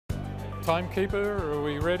Timekeeper, are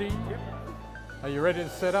we ready? Yep. Are you ready to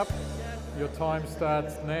set up? Your time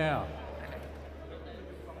starts now.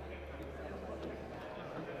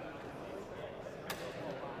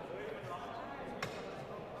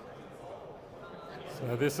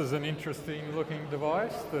 So this is an interesting looking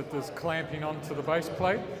device that is clamping onto the base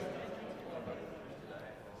plate.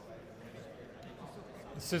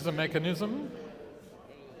 A scissor mechanism.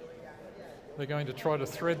 They're going to try to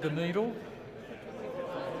thread the needle.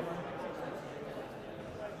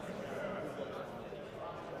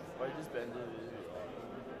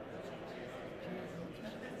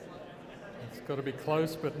 It's got to be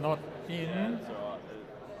close but not in.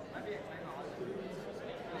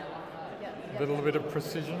 A little bit of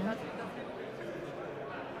precision.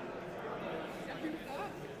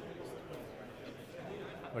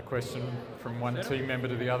 A question from one team member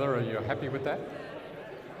to the other, are you happy with that?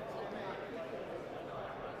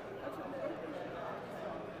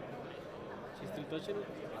 She's still touching it?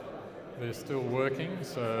 They're still working,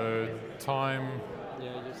 so time...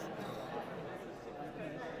 Yeah, just...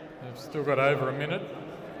 They've still got over a minute.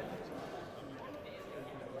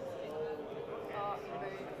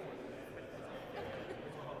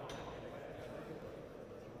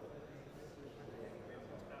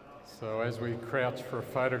 So as we crouch for a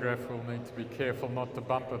photograph, we'll need to be careful not to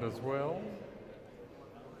bump it as well.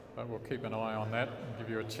 But we'll keep an eye on that and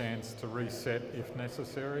give you a chance to reset if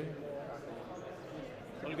necessary.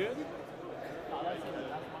 All good?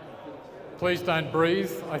 Please don't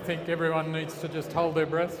breathe. I think everyone needs to just hold their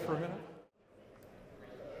breath for a minute.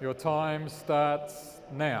 Your time starts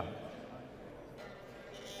now.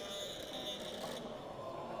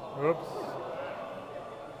 Oops.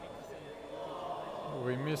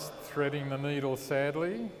 We missed threading the needle,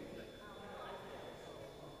 sadly.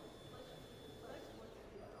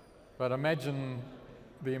 But imagine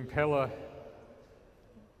the impeller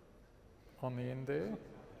on the end there.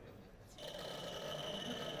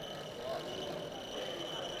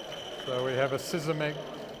 So we have a scissor mech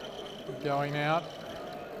going out.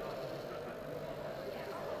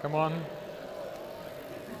 Come on.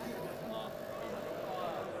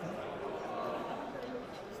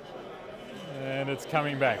 And it's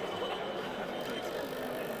coming back.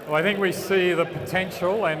 Well, I think we see the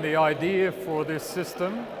potential and the idea for this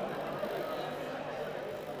system.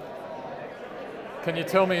 Can you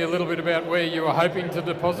tell me a little bit about where you were hoping to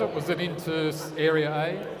deposit? Was it into Area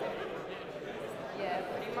A? Yeah,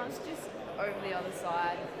 pretty much just over the other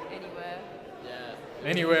side, anywhere. Yeah.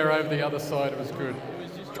 Anywhere over the other side was good. It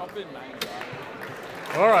was just dropping main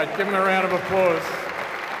side. All right, give them a round of applause.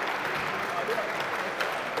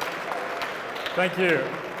 Thank you.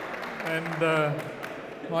 And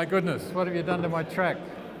my goodness, what have you done to my track?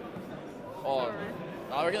 Oh,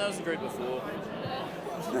 I reckon that was great before.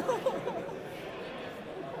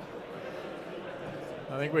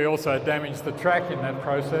 I think we also damaged the track in that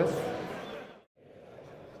process.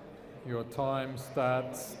 Your time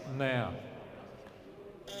starts now.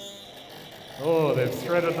 Oh, they've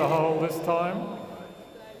threaded the hole this time.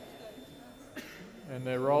 And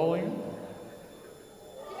they're rolling.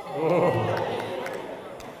 Oh.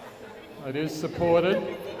 It is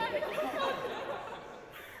supported.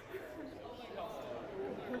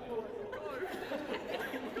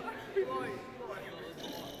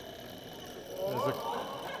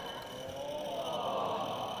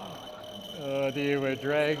 Oh dear, we're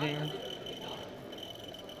dragging.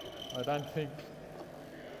 I don't think...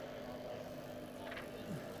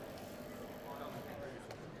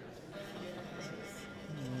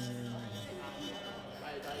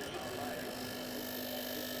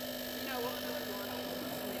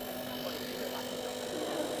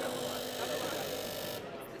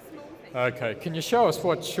 Okay, can you show us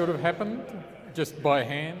what should have happened, just by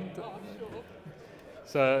hand?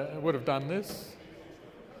 So it would have done this,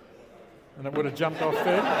 and it would have jumped off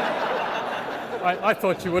there. I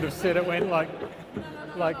thought you would have said it went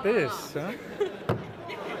like this, huh?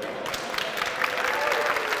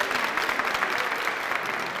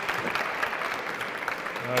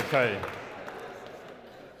 Okay,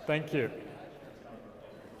 thank you.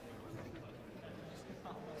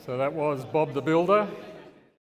 So that was Bob the Builder.